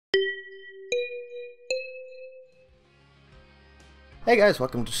Hey guys,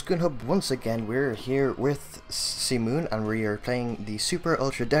 welcome to Scoonhub once again. We're here with Simoon and we are playing the Super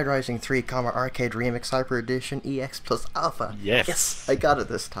Ultra Dead Rising 3, Arcade Remix Hyper Edition EX plus Alpha. Yes. I got it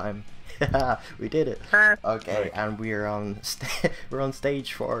this time. We did it. Okay, Right. and we're on we're on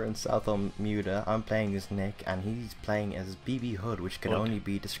stage 4 in South ALMUDA. I'm playing as Nick and he's playing as BB Hood, which can only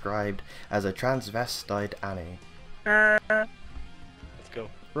be described as a transvestite Annie. Let's go.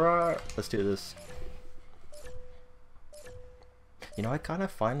 Right, let's do this. You know, I kind of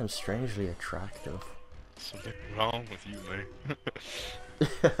find them strangely attractive. Something wrong with you,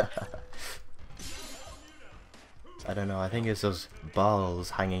 man. I don't know, I think it's those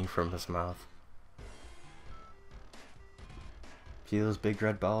balls hanging from his mouth. See those big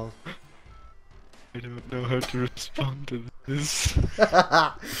red balls? I don't know how to respond to this.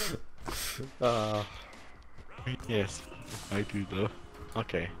 Yes, I do though.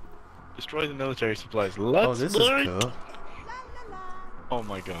 Okay. Destroy the military supplies. Let's Oh, this do is it! cool. Oh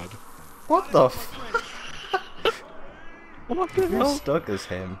my god. What the f- What the You're hell? stuck as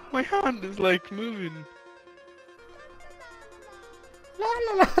him. My hand is like moving. La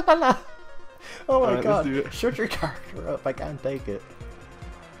la la la la. Oh my Alright, let's do god, it. shut your character up, I can't take it.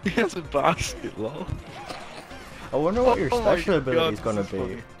 He has a basket, lol. I wonder what your Oh my special ability is God, gonna this be.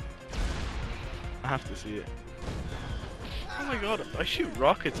 funny. I have to see it. Oh my god, I shoot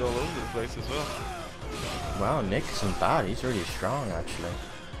rockets all over the place as well. Wow, Nick isn't bad, he's really strong actually.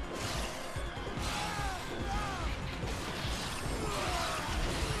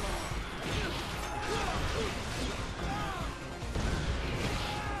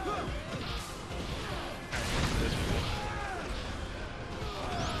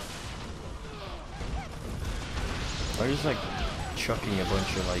 I'm just like chucking a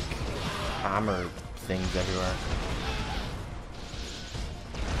bunch of like hammer things everywhere.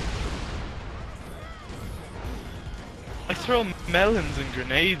 I throw melons and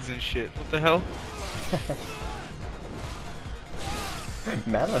grenades and shit. What the hell?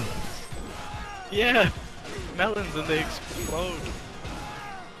 Melon. Yeah, melons and they explode.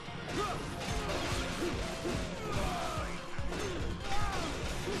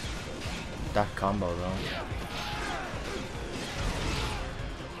 That combo though.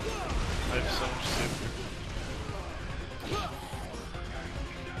 I have so much super.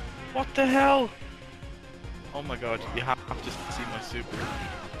 What the hell? Oh my god, you have to see my super.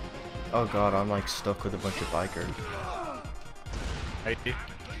 Oh god, I'm like stuck with a bunch of bikers. Hey,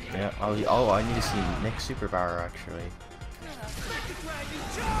 Yeah, I need to see Nick's superpower actually.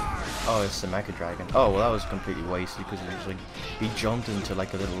 Oh, it's the Mecha Dragon. Oh, well that was completely wasted because it was like, he jumped into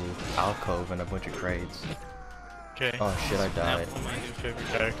like a little alcove and a bunch of crates. okay. Oh shit, I died. Now my new favorite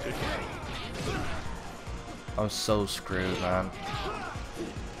character. I'm so screwed, man.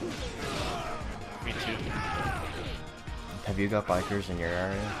 Me too. Have you got bikers in your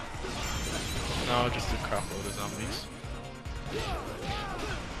area? No, just a crap load of zombies.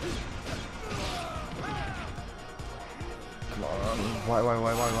 Come on. Why?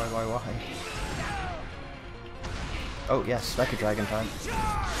 Oh yes, Mecha Dragon time.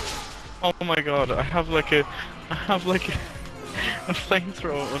 Oh my god, I have like a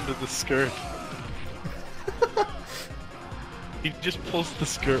flamethrower under the skirt. He just pulls the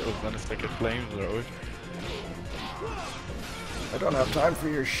skirt up and it's like a flamethrower. I don't have time for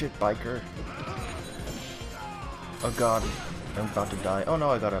your shit, biker. Oh god, I'm about to die. Oh no,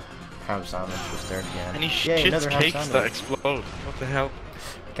 I got a ham sandwich just there at the end. And he Yay, shits another ham cakes that sandwich. explode. What the hell?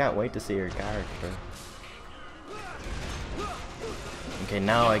 Can't wait to see your character. Okay,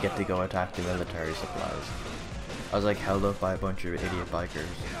 now I get to go attack the military supplies. I was like held up by a bunch of idiot bikers.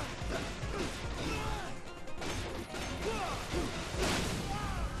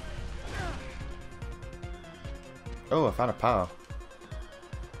 Oh, I found a POW.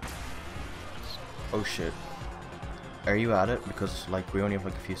 Oh shit. Are you at it? Because like we only have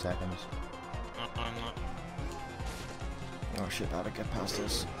like a few seconds. No, I'm not. Oh shit, how to get past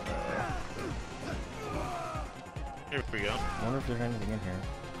this. Here we go. I wonder if there's anything in here.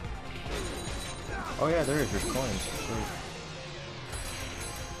 Oh yeah, there is. There's coins. Sweet.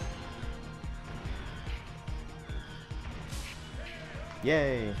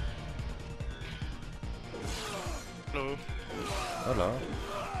 Yay! Hello. Hello.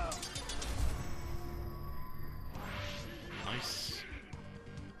 Nice.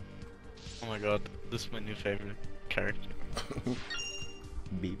 Oh my god, this is my new favorite character.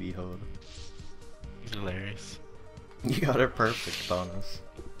 BB Hood. He's hilarious. You got a perfect bonus.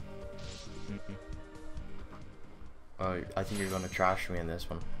 Mhm. Oh, I think you're gonna trash me in this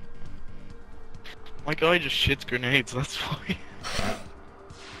one. My guy just shits grenades, that's why.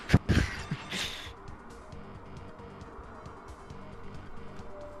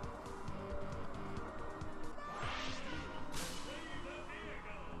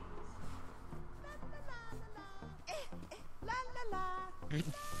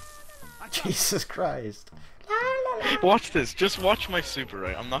 Jesus Christ. Watch this. Just watch my super,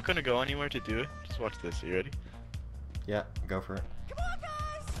 right? I'm not gonna go anywhere to do it. Just watch this. Are you ready? Yeah, go for it.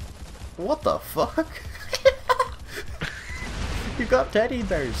 What the fuck? You got teddy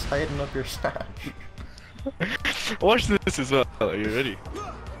bears hiding up your stash. Watch this as well. Are you ready?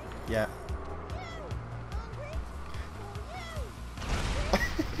 Yeah.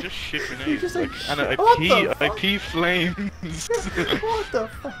 Just shit grenades. Just Like, and I pee flames. What the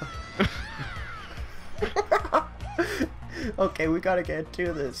fuck? Okay, we gotta get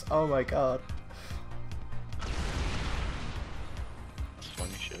to this. Oh my god. It's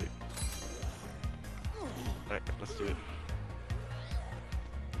funny shit. Alright, let's do it.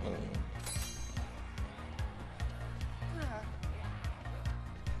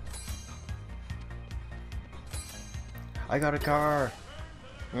 I got a car.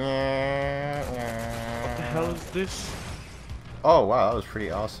 What the hell is this? Oh wow, that was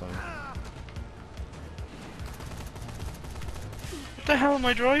pretty awesome. What the hell am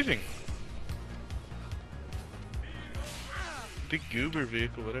I driving? Big goober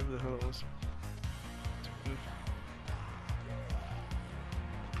vehicle, whatever the hell it was.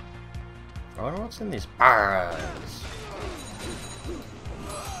 I wonder what's in these barrels.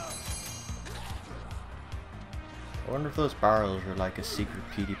 I wonder if those barrels are like a secret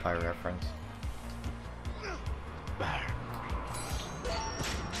PewDiePie reference.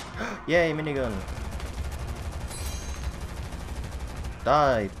 Yay, minigun!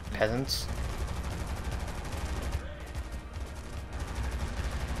 Die, peasants!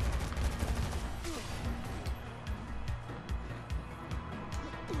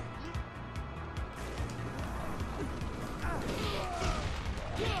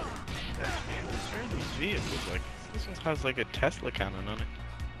 Vehicles, like this one has like a Tesla cannon on it.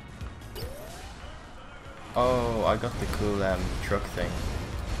 Oh, I got the cool truck thing.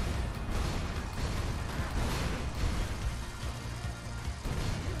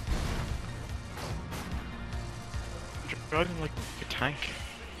 Driving like a tank.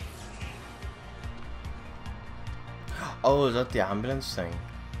 Oh, is that the ambulance thing?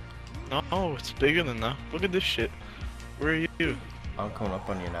 No, it's bigger than that. Look at this shit. Where are you? I'm coming up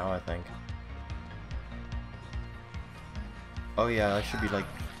on you now, I think. Oh yeah, I should be like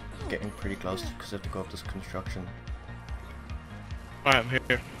getting pretty close because I have to go up this construction. Alright, I'm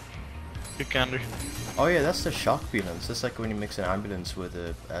here. Good gander. Oh yeah, that's the shock ambulance. It's like when you mix an ambulance with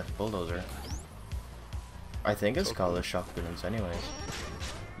a bulldozer. I think it's called a shock ambulance anyways.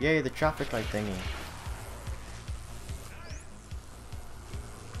 Yay, the traffic light thingy.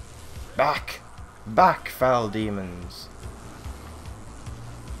 Back! Back, foul demons!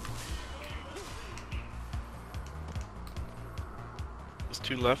 There's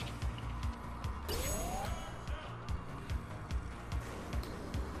two left.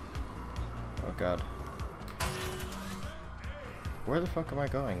 Oh god. Where the fuck am I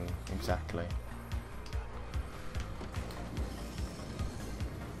going exactly?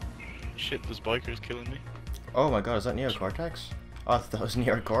 Shit, this biker's killing me. Oh my god, is that Neocortex? Oh, I thought that was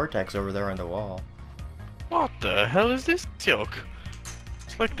Neocortex over there on the wall. What the hell is this joke?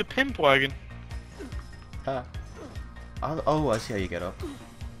 It's like the pimp wagon. Ah. Oh, I see how you get up.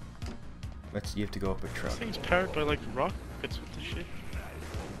 You have to go up a truck. This thing's powered by like rockets with the shit.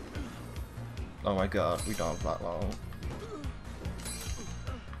 Oh my god, we don't have that long.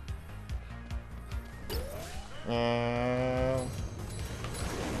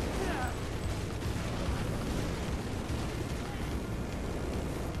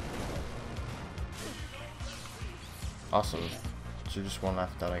 Awesome. So just one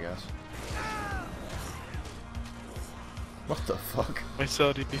left that, I guess. What the fuck? I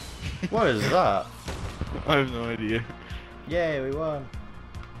saw it. What is that? I have no idea. Yay, we won.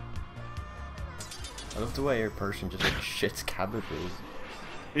 I love the way your person just like shits cabbages.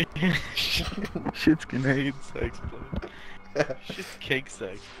 Shit's grenades explode. Shit's cakes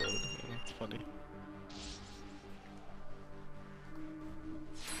explode. That's funny.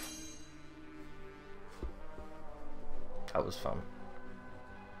 That was fun.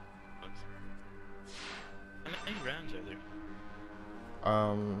 How many rounds are there?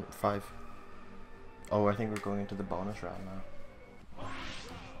 5. Oh, I think we're going into the bonus round now.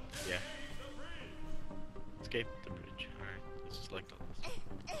 Yeah. Escape the bridge. Alright, this is like the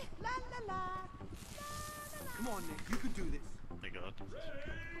last. Come on, Nick, you can do this. Oh my god.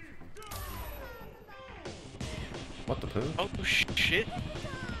 What the poo? Oh shit!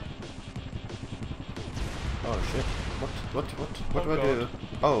 Oh shit. What Oh, do I God. do?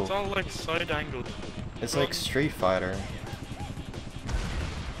 Oh, It's all like side angled. it's like Street Fighter.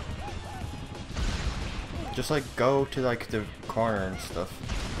 Just like go to like the corner and stuff.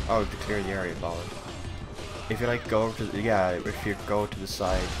 Oh, to clear the area, ballad. If you like go to the, yeah, if you go to the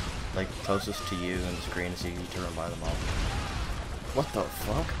side, like closest to you on the screen, it's easy to run by them all. What the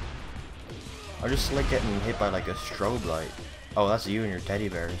fuck? I'm just like getting hit by like a strobe light. Oh, that's you and your teddy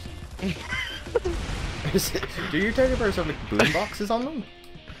bears. Do your teddy bears have like boom boxes on them?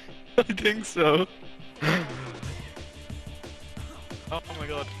 I think so. Oh my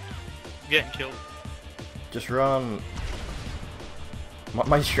god. I'm getting killed. Just run.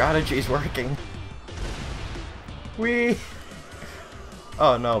 My strategy is working. Wee.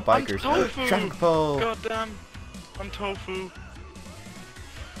 Oh no, bikers. I'm tofu. Traffic pole. God damn. I'm tofu.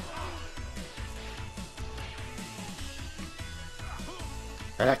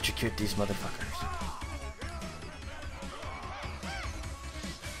 Electrocute these motherfuckers.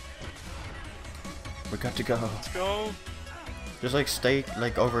 We got to go. Let's go. Just like stay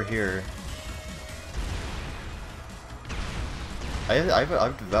like over here.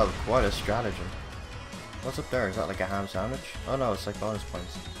 I've developed quite a stratagem. What's up there? Is that like a ham sandwich? Oh no, it's like bonus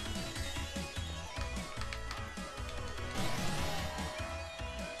points.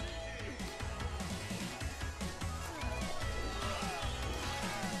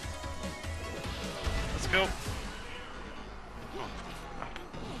 Let's go.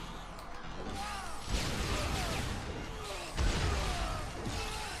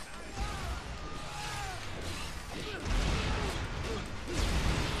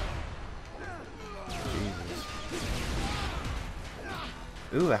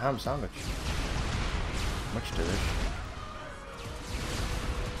 Ooh, a ham sandwich. Much delicious.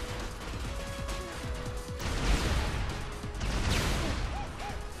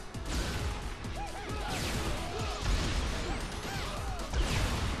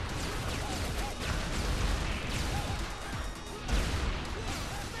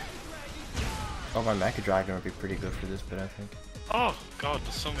 Oh, my Mecha Dragon would be pretty good for this bit, I think. Oh god,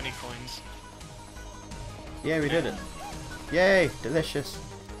 there's so many coins. Yeah, we did it. Yay! Delicious.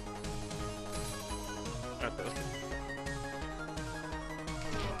 There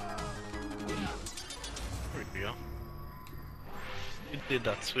we go. You did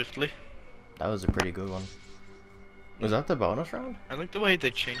that swiftly. That was a pretty good one. Was that the bonus round? I like the way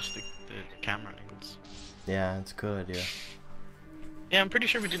they changed the camera angles. Yeah, it's a good idea. Yeah, I'm pretty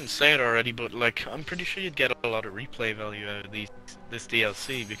sure we didn't say it already, but like, I'm pretty sure you'd get a lot of replay value out of this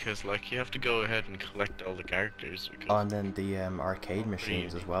DLC because like you have to go ahead and collect all the characters. Oh, and then the arcade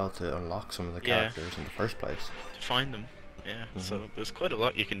machines as well to unlock some of the characters in the first place. To find them, yeah. So there's quite a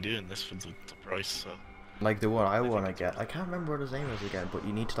lot you can do in this for the price. So. Like the one I want to get, I can't remember what his name is again, but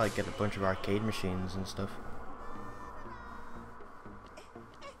you need to like get a bunch of arcade machines and stuff.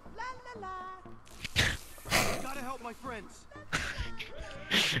 Gotta help my friends.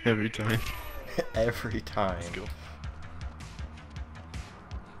 Every time. Every time. Let's go.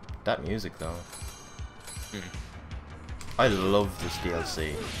 That music though. I love this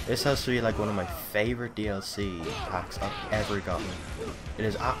DLC. This has to be like one of my favorite DLC packs I've ever gotten. It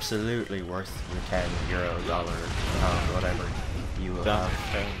is absolutely worth the €10, dollar, pound, whatever you will have.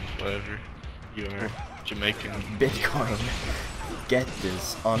 Whatever. You are Jamaican. Bitcoin. Get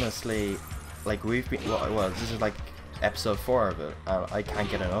this. Honestly, like we've been. Well, this is like episode 4 of it. I can't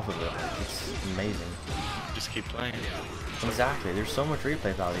get enough of it. It's amazing. Just keep playing. Exactly. There's so much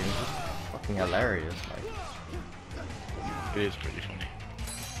replay value. It's just fucking hilarious. Like. It is pretty funny.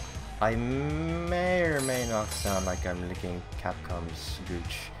 I may or may not sound like I'm licking Capcom's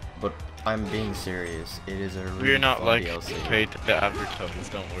gooch, but I'm being serious. It is a really We're not fun like DLC. paid to advertise,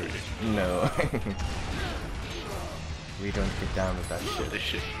 don't worry. No. We don't get down with that shit. This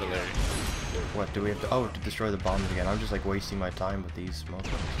shit's hilarious. What do we have to? Oh, to destroy the bombs again. I'm just like wasting my time with these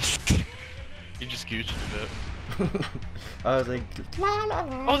motherfuckers. You just gooching a bit. I was like, la, la,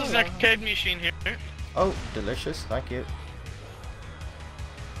 la, Oh, there's an la. arcade machine here. Oh, delicious. Thank you.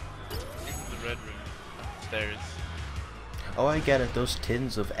 The red room. Stairs. Oh, I get it. Those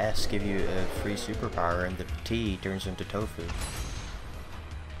tins of S give you a free superpower, and the T turns into tofu.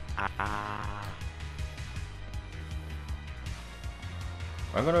 Ah.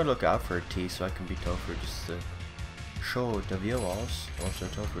 I'm gonna look out for a T so I can be tofu just to show the viewers what the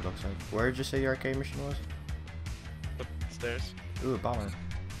tofu looks like. Where did you say your arcade machine was? Upstairs. Ooh, a bomber.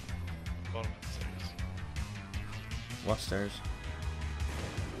 Bottom of the stairs. What stairs?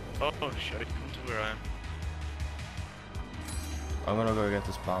 Oh shit, come to where I am. I'm gonna go get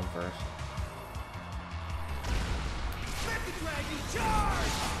this bomb first. Mecha Dragon,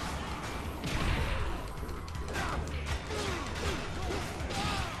 charge!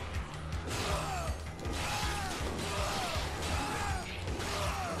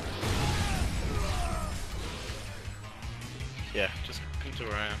 come to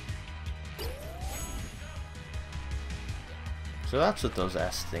where I am. So that's what those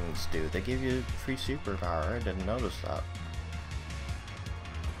S things do. They give you free superpower. I didn't notice that.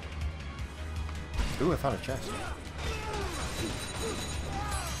 Ooh, I found a chest.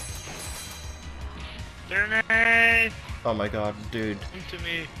 Journey! Oh my god, dude. Come to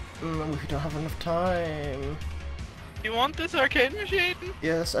me. We don't have enough time. You want this arcade machine?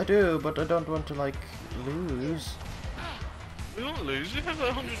 Yes, I do, but I don't want to, like, lose. We won't lose. We have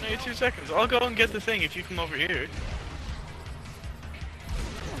 182 seconds. I'll go and get the thing if you come over here.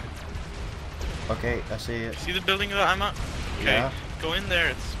 Okay, I see it. See the building that I'm at? Okay, Yeah. go in there.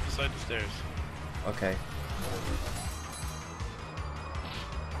 It's beside the stairs. Okay.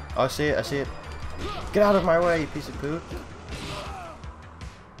 Oh, I see it, I see it. Get out of my way, you piece of poop.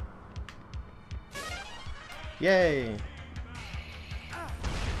 Yay!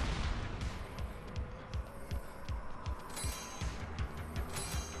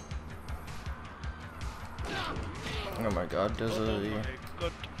 Oh my god, there's Oh a... my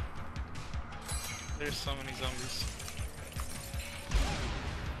god. There's so many zombies.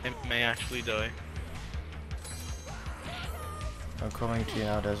 It may actually die. I'm coming to you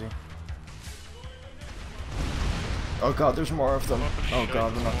now, Desi. Oh god, there's more of them. Oh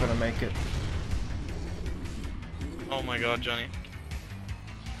god, we're not gonna make it. Oh my god, Johnny.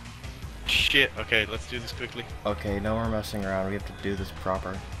 Shit, okay, let's do this quickly. Okay, no more messing around, we have to do this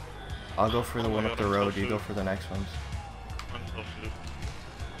proper. I'll go for the Oh my one god, up the I'm road, tofu. you go for the next ones. I'm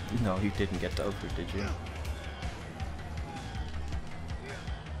tofu. No, you didn't get tofu, did you?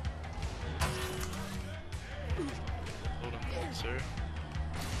 Hold on, sir.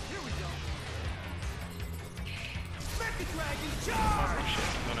 Oh shit,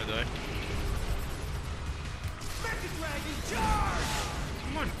 I'm gonna die.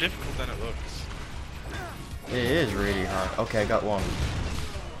 It's more difficult than it looks. It is really hard. Okay, I got one.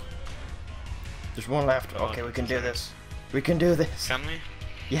 There's one left. Oh, Okay, we can do this. We can do this. Can we?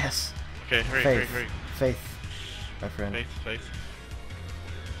 Yes. Okay, hurry, Faith. hurry, hurry. Faith. My friend. Faith, faith.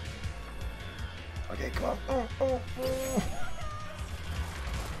 Okay, come on. Oh, oh, oh.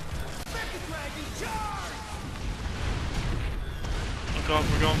 Oh god,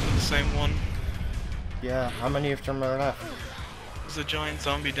 we're going for the same one. Yeah, how many of them are left? There's a giant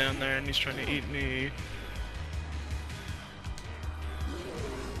zombie down there and he's trying to eat me.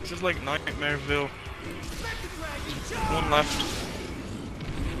 This is like Nightmareville. One left.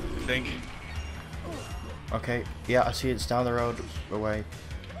 I think. Okay, yeah, I see it's down the road away.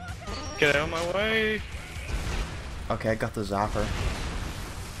 Get out of my way! Okay, I got the zapper.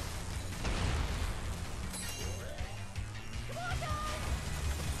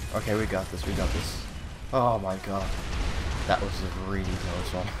 Okay, we got this, we got this. Oh my god. That was a really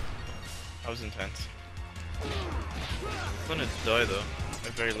close one. That was intense. I'm gonna die though. I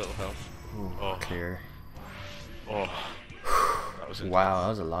have very little health. Ooh, Oh. clear. Oh. That was intense. Wow, that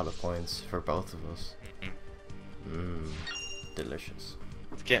was a lot of points for both of us. Mhm. Mmm, delicious.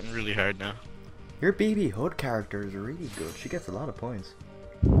 It's getting really hard now. Your BB Hood character is really good. She gets a lot of points.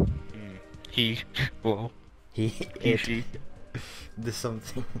 He. Whoa. It. She. There's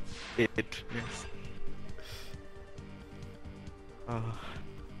something. It. Yes.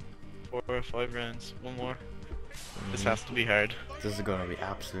 4 or 5 rounds. One more. This has to be hard. This is gonna be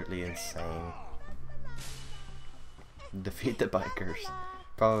absolutely insane. Defeat the bikers.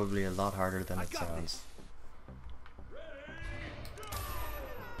 Probably a lot harder than it sounds.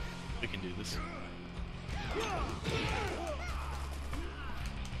 We can do this.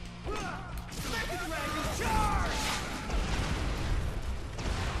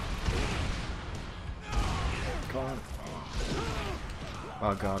 Come on.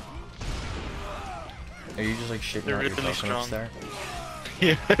 Oh god. Are you just like shitting They're out your really coconuts strong. there?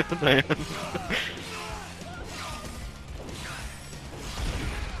 Yeah, I am.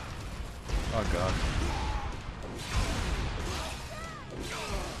 Oh god.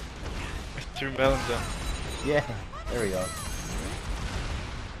 I threw melons down. Yeah, there we go.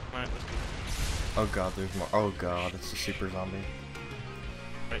 Alright, let's go. Oh god, there's more. Oh god, it's a super zombie.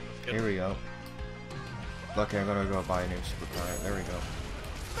 Right, let's get Here we go. Lucky, I'm gonna go buy a new superpower. There we go.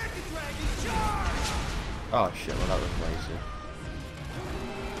 Oh shit, well that was lazy.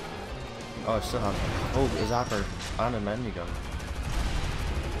 Oh, I still have one. Oh, a zapper and a menu gun.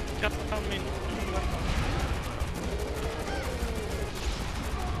 I mean,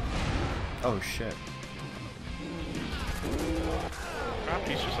 Oh shit. crap,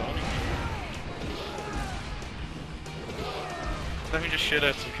 he's just owning me. Let me just shit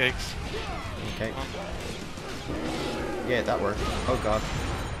out some cakes. Okay. Come on. Yeah, that worked. Oh god.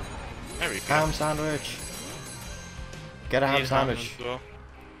 There we go. Ham sandwich. Get a I ham need ham sandwich. as well.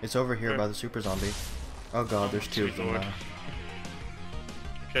 It's over here Where? by the super zombie. Oh god, Oh, there's two of sweet them lord. now.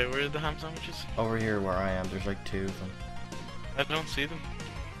 Okay, where are the ham sandwiches? Over here where I am, there's like two of them. I don't see them.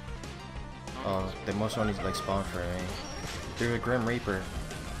 Oh, they must only like spawn for me. There's a Grim Reaper.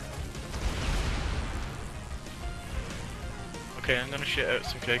 Okay, I'm gonna shit out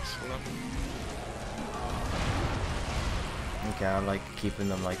some cakes. Hold on. Okay, I'm like keeping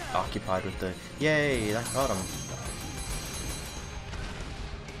them like occupied with the. Yay, that got him.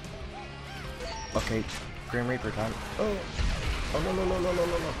 Okay, Grim Reaper time. Oh, oh no no no no no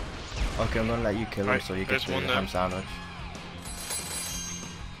no no. Okay, I'm gonna let you kill him Right, so you get there's the one ham down. sandwich.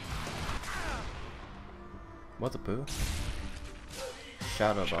 What the poo?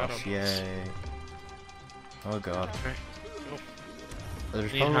 Shadow Shadow boss, boss. yay. Oh god. Okay. Go.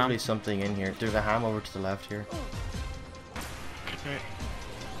 There's Need probably ham. something in here. There's a ham over to the left here. Okay.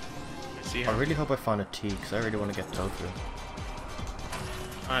 I see I ham. really hope I find a tea, because I really want to get tofu.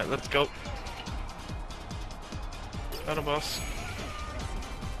 Alright, let's go. Shadow boss.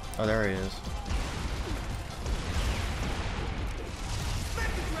 Oh, there he is.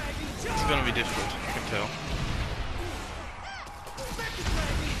 It's gonna be difficult, I can tell.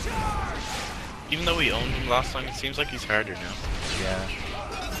 Even though we owned him last time, it seems like he's harder now. Yeah.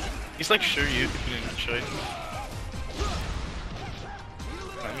 He's like sure you if you didn't show him.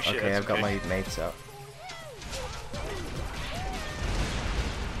 Let me shit Okay, out I've got some my cake. mates out.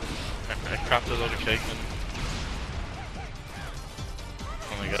 I crapped a load of cake and...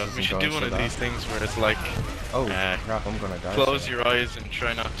 Oh my This god, we isn't should going do one so of bad. these things where it's like... Oh, crap, I'm gonna die. Close soon. your eyes and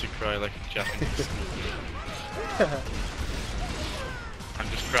try not to cry like a Japanese. I'm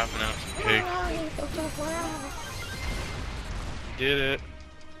just crapping out some cake. Did it.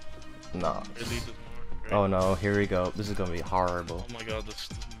 No. Really, there's more. Great. Oh no, here we go. This is gonna be horrible. Oh my god, there's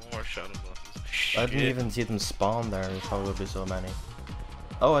more shadow bosses. I didn't Shit. even see them spawn there. There's probably so many.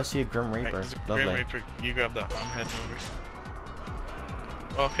 Oh, I see a Grim Right, Reaper. there's a Lovely. Grim Reaper. You grab that. I'm heading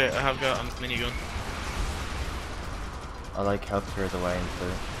over. Okay, I have got a minigun. I like help clear the way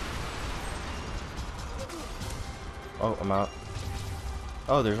into. Oh, I'm out.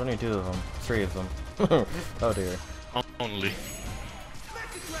 Oh, there's only two of them. Three of them. Oh dear. Only.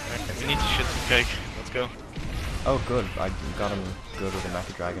 Right, we need to shit some cake. Let's go. Oh good, I got him good with the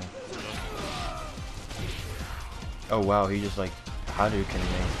Mecha Dragon. Oh wow, he just like Hadouken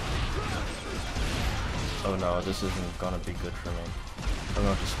me. Oh no, this isn't gonna be good for me. I'm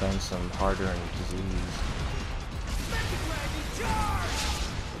going to spend some hard-earned disease.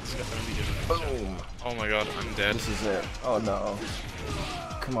 It's gonna be difficult. Boom! Oh my god, I'm dead. This is it. Oh no.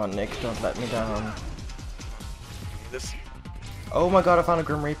 Come on, Nick, don't let me down. This. Oh my god, I found a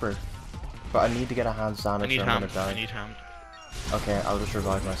Grim Reaper. But I need to get a hand I sandwich need or I'm ham. gonna die. I need ham. Okay, I'll just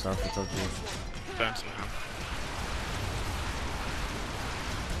revive myself. It's okay. Found some ham.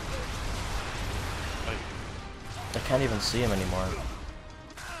 I can't even see him anymore.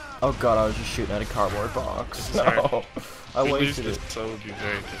 Oh god, I was just shooting at a cardboard box. This is No, hard. I If we lose wasted this, it. so I would be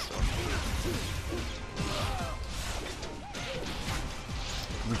very pissed off.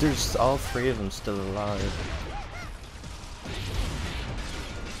 There's all three of them still alive.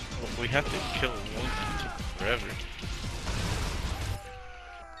 Well, we have to kill one and it took forever.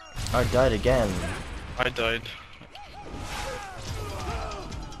 I died again. I died.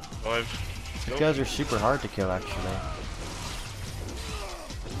 5. These guys are super hard to kill, actually.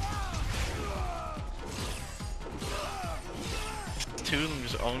 Two of them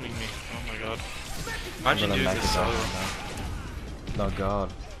just owning me. Oh my god. I'm Imagine gonna doing make this it solo. down now. Oh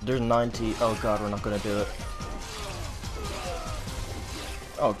god. There's 90. Oh god, we're not gonna do it.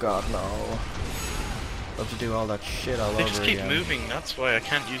 Oh god, no. I'll have to do all that shit all They over just keep again. moving, that's why I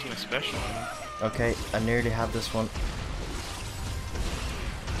can't use my special on them. Okay, I nearly have this one.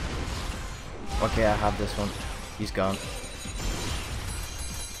 Okay, I have this one. He's gone.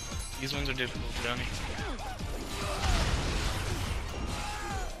 These ones are difficult, Johnny.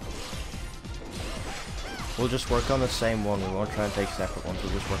 We'll just work on the same one. We won't try and take separate ones.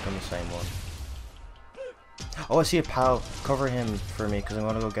 We'll just work on the same one. Oh, I see a POW. Cover him for me, because I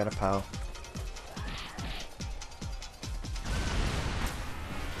want to go get a POW.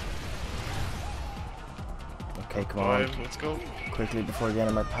 Okay, come on. 5, let's go. Quickly before the end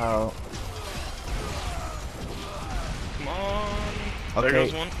of my POW. Come on. There Okay,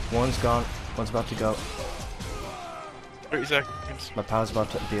 goes one. one's gone. One's about to go. 30 seconds. My POW's about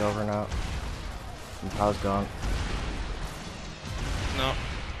to be over now. My POW's gone. No.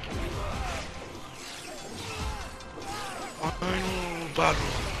 Final battle.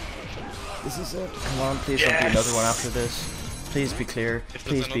 This is it. Come on, please don't be another one after this. Please be clear. If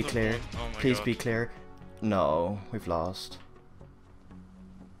there's Please be another clear. one, oh my Please God. be clear. No, we've lost.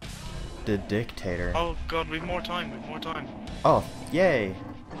 The dictator. Oh god, we have more time, we have more time. Oh, yay!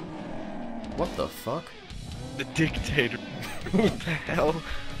 What the fuck? The dictator. What the hell?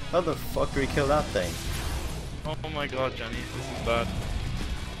 How the fuck do we kill that thing? Oh my god, Johnny, this is bad.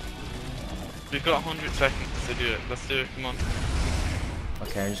 We've got 100 seconds to do it. Let's do it, come on.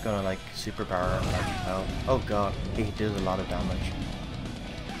 Okay, I'm just gonna like superpower him like hell. Oh god, he does a lot of damage.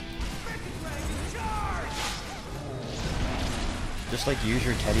 Just like use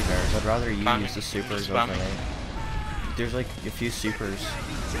your teddy bears. I'd rather you use the supers over me. There's like a few supers.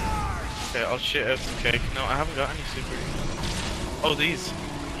 Okay, I'll shit out some cake. No, I haven't got any supers. Oh, these.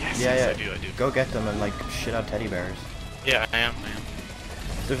 Yes, Yeah, yes, yeah. I do. Go get them and like shit out teddy bears. Yeah, I am.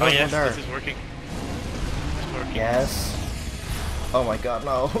 There's Oh one yes, there. this is working. It's working. Yes. Oh my god,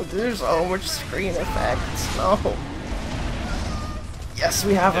 no. There's so much screen effects. No. Yes,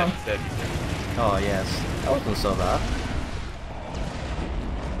 we have Yeah, him. he's dead, he's dead. Oh yes. That wasn't so bad.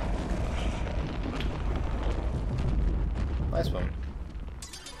 Nice one.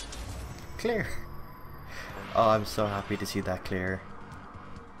 Clear. Oh, I'm so happy to see that clear.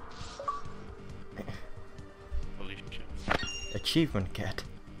 Holy shit. Achievement get.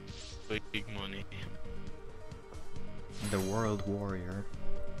 Big money. The World Warrior.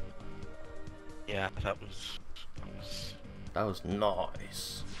 Yeah, that was nice.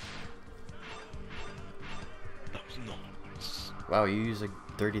 nice. Wow, you use like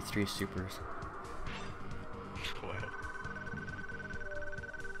 33 supers. Wow.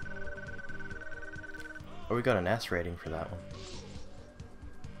 Oh, we got an S rating for that one.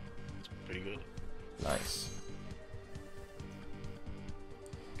 It's pretty good. Nice.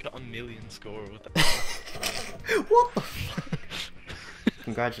 Got a million score with that. What the fuck?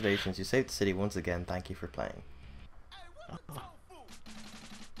 Congratulations, you saved the city once again. Thank you for playing. And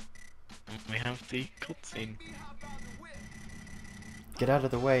we have the cutscene. Get out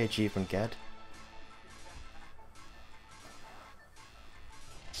of the way, achievement get.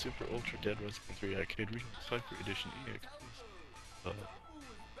 Super Ultra Dead Raisin 3 Arcade Region Cypher Edition EX.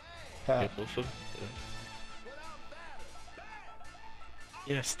 Ha. Also,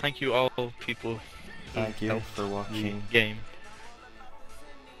 yes, thank you all people. who Thank you helped for watching. the game.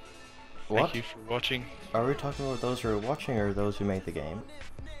 What? Thank you for watching. Are we talking about those who are watching or those who made the game?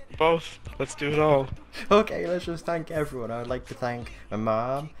 Both. Let's do it all. Okay, let's just thank everyone. I would like to thank my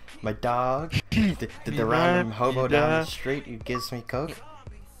mom, my dog, the Your random mom, hobo your down the dad. street who gives me coke.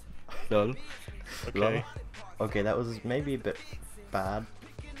 Lol. Okay. Okay, that was maybe a bit bad.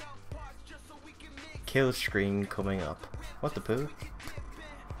 Kill screen coming up. What the poo?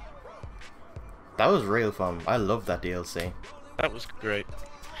 That was real fun. I love that DLC. That was great.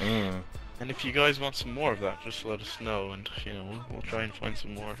 Mm. And if you guys want some more of that, just let us know, and you know we'll try and find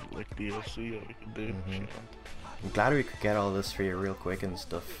some more like DLC that we can do. If you want. I'm glad we could get all this for you real quick and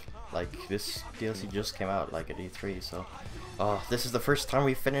stuff. Like, this DLC just came out like at E3, so... Oh, this is the first time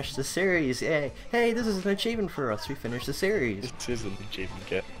we finished the series! Yay! Hey, this is an achievement for us! We finished the series! This is an achievement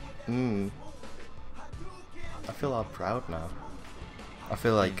get. I feel all proud now. I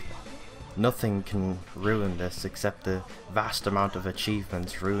feel like nothing can ruin this except the vast amount of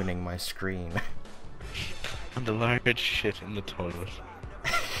achievements ruining my screen. And the large shit in the toilet.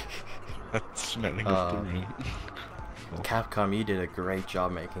 That's smelling of the room. Capcom, you did a great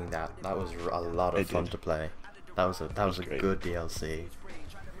job making that. That was a lot of fun to play. That was a great. good DLC.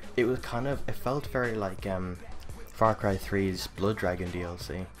 It was kind of, it felt very like Far Cry 3's Blood Dragon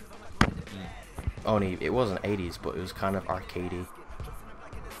DLC. Only it wasn't 80s, but it was kind of arcadey.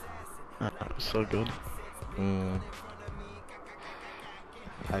 That was so good.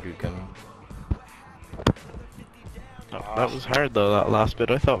 Hadouken. That was hard though, that last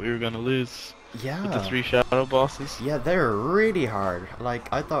bit. I thought we were gonna lose. Yeah. With the 3 shadow bosses. Yeah, they're really hard.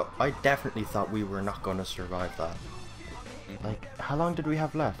 Like, I definitely thought we were not going to survive that. Like, how long did we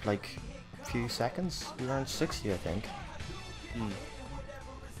have left? Like, a few seconds? We were on 60, I think.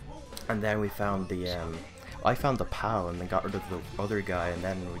 And then we found the, I found the PAL and then got rid of the other guy, and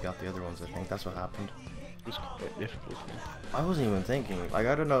then we got the other ones, I think. That's what happened. It was quite difficult. I wasn't even thinking. Like,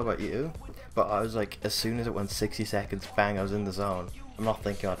 I don't know about you, but I was like, as soon as it went 60 seconds, bang, I was in the zone. I'm not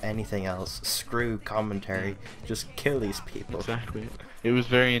thinking about anything else. Screw commentary. Just kill these people. Exactly. It was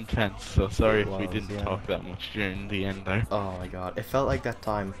very intense, so sorry It if we was, didn't yeah. talk that much during the end there. Oh my god. It felt like that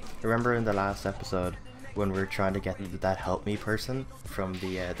time. Remember in the last episode when we were trying to get that help me person from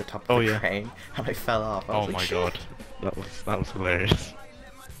the top of the crane, and I fell off. I was Oh like, my shit. god. That was hilarious.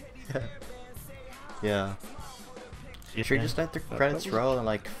 Yeah. Yeah, Should we just let the that credits was- roll and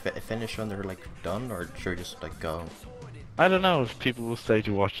like finish when they're like done, or should we just like go? I don't know if people will stay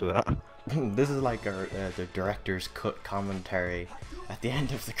to watch that. This is like our the director's cut commentary at the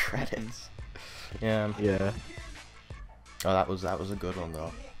end of the credits. Yeah. Yeah. Oh, that was a good one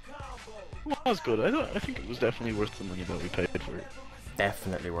though. Well, that was good. I think it was definitely worth the money that we paid for it.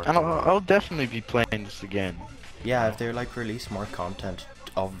 Definitely worth And it. I'll definitely be playing this again. Yeah, if they like release more content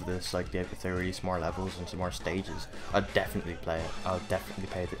of this, like if they release more levels and some more stages, I'll definitely play it. I'll definitely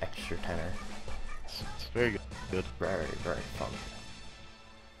pay the extra tenner. It's very good. Very, very fun.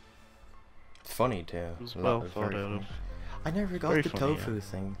 It's funny too. It was A lot well of thought very out funny. of. I never got Very the funny, tofu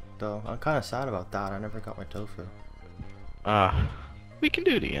thing though. I'm kind of sad about that. I never got my tofu. We can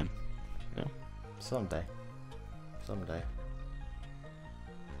do it again. Someday. Someday.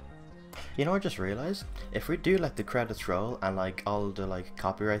 You know, I just realized, if we do like the credits roll and like all the like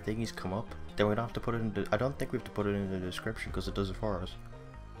copyright thingies come up, then we don't have to put it in the, I don't think we have to put it in the description because it does it for us.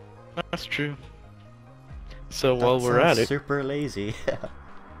 That's true. So That while we're at sounds it, super lazy.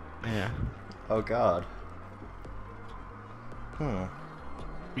 yeah, Oh god.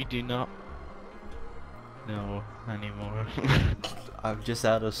 we do not know anymore. I'm just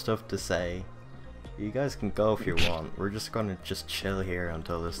out of stuff to say. You guys can go if you want. We're just gonna just chill here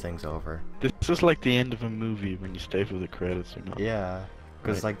until this thing's over. This is like the end of a movie when you stay for the credits or not. Yeah,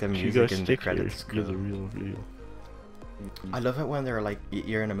 because Right. like the You music guys in the stick here, credits. you're the real. I love it when they're like,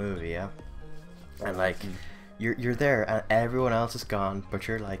 you're in a movie, yeah, and like you're there and everyone else is gone, but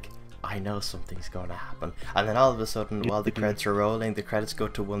you're like, I know something's going to happen, and then all of a sudden, while the credits are rolling, the credits go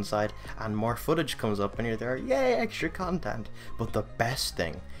to one side and more footage comes up, and you're there, yay, extra content. But the best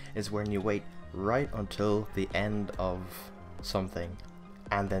thing is when you wait right until the end of something,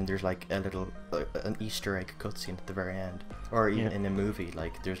 and then there's like a little an Easter egg cutscene at the very end, or even in a movie,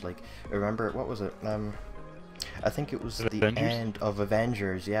 like there's like, remember what was it? I think it was Avengers? the end of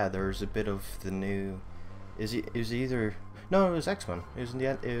Avengers. Yeah, there was a bit of the new. It was either. No, it was X-Men. It was in the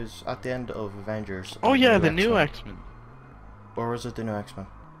end. It was at the end of Avengers. Oh yeah, the X-Men. new X-Men. Or was it the new X-Men?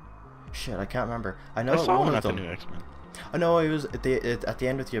 Shit, I can't remember. I know I saw one one of at the them. new X-Men. I know it was at the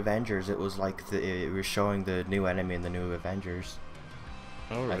end of the Avengers. It was like it was showing the new enemy in the new Avengers.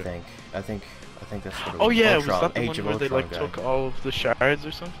 Oh right. I think that's what it was. Oh yeah, Ultron, was that the Age one of where they Ultron like guy. took all of the shards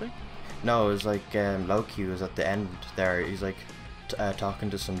or something? No, it was like Loki was at the end there. He's like talking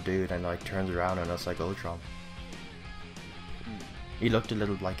to some dude and like turns around and it's like Ultron. He looked a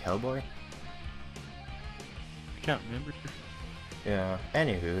little like Hellboy. I can't remember. Yeah.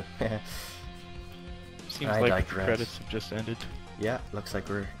 Anywho. Seems I like digress. the credits have just ended. Yeah, looks like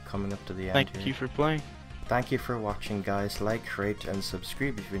we're coming up to the end. Thank here. you for playing. Thank you for watching, guys. Like, rate, and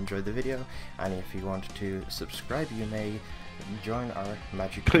subscribe if you enjoyed the video. And if you want to subscribe, you may join our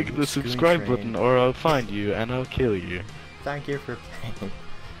magic. Click the Scoon subscribe train. button or I'll find you and I'll kill you. Thank you for playing.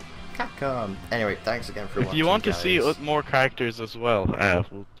 Capcom. Anyway, thanks again for watching. If you want to see guys. more characters as well,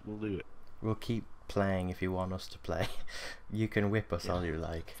 we'll do it. We'll keep playing if you want us to play. You can whip us all you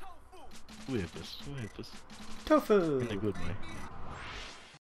like. Whip us. Tofu! In a good way.